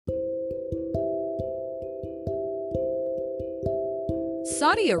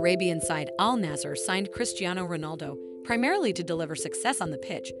Saudi Arabian side Al Nassr signed Cristiano Ronaldo primarily to deliver success on the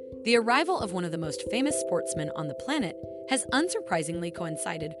pitch. The arrival of one of the most famous sportsmen on the planet has unsurprisingly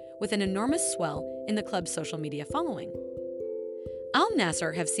coincided with an enormous swell in the club's social media following. Al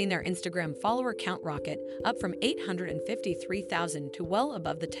Nassr have seen their Instagram follower count rocket up from 853,000 to well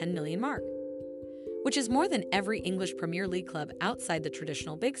above the 10 million mark, which is more than every English Premier League club outside the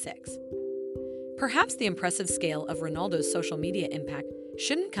traditional Big Six. Perhaps the impressive scale of Ronaldo's social media impact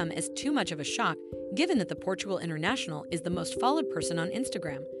shouldn't come as too much of a shock, given that the Portugal international is the most followed person on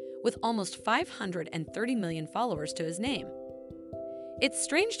Instagram, with almost 530 million followers to his name. It's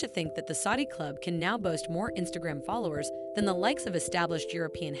strange to think that the Saudi club can now boast more Instagram followers than the likes of established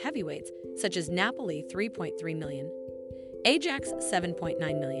European heavyweights such as Napoli 3.3 million, Ajax 7.9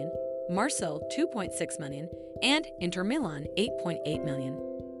 million, Marseille 2.6 million, and Inter Milan 8.8 million.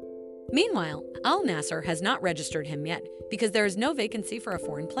 Meanwhile, Al Nassr has not registered him yet because there is no vacancy for a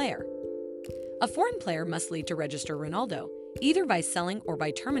foreign player. A foreign player must lead to register Ronaldo, either by selling or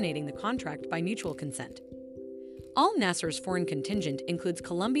by terminating the contract by mutual consent. Al Nassr's foreign contingent includes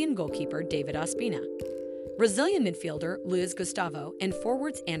Colombian goalkeeper David Ospina, Brazilian midfielder Luis Gustavo, and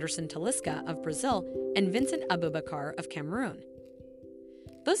forwards Anderson Talisca of Brazil and Vincent Aboubakar of Cameroon.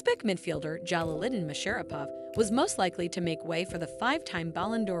 Uzbek midfielder Jalaliddin Masharipov was most likely to make way for the five-time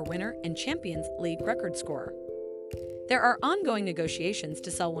Ballon d'Or winner and Champions League record scorer. There are ongoing negotiations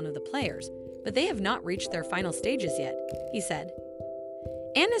to sell one of the players, but they have not reached their final stages yet, he said.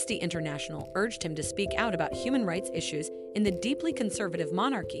 Amnesty International urged him to speak out about human rights issues in the deeply conservative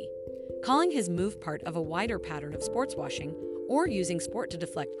monarchy, calling his move part of a wider pattern of sports washing or using sport to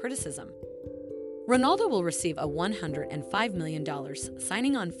deflect criticism. Ronaldo will receive a $105 million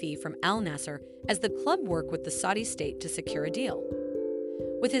signing-on fee from Al Nassr as the club work with the Saudi state to secure a deal.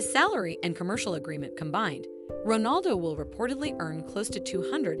 With his salary and commercial agreement combined, Ronaldo will reportedly earn close to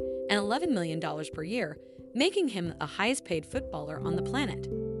 $211 million per year, making him the highest-paid footballer on the planet.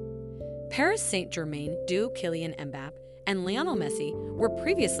 Paris Saint-Germain duo Kylian Mbappé and Lionel Messi were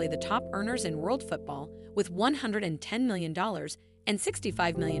previously the top earners in world football with $110 million and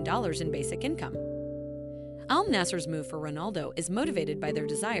 $65 million in basic income. Al Nassr's move for Ronaldo is motivated by their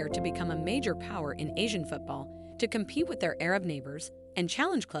desire to become a major power in Asian football, to compete with their Arab neighbors and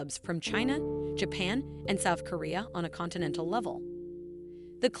challenge clubs from China, Japan, and South Korea on a continental level.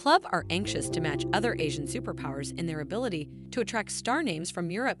 The club are anxious to match other Asian superpowers in their ability to attract star names from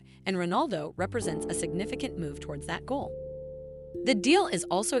Europe, and Ronaldo represents a significant move towards that goal. The deal is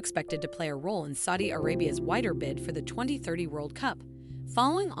also expected to play a role in Saudi Arabia's wider bid for the 2030 World Cup,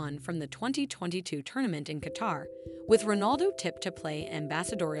 following on from the 2022 tournament in Qatar, with Ronaldo tipped to play an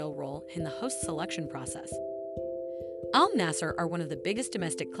ambassadorial role in the host selection process. Al Nassr are one of the biggest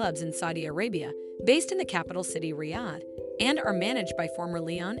domestic clubs in Saudi Arabia, based in the capital city Riyadh, and are managed by former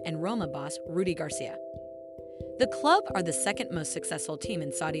Lyon and Roma boss Rudy Garcia. The club are the second most successful team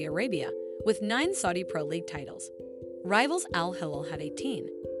in Saudi Arabia, with 9 Saudi Pro League titles. Rivals Al Hilal had 18.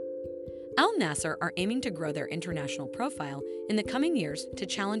 Al Nassr are aiming to grow their international profile in the coming years to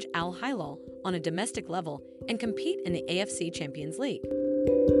challenge Al Hilal on a domestic level and compete in the AFC Champions League.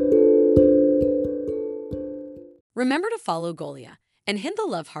 Remember to follow Golia and hit the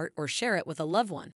love heart or share it with a loved one.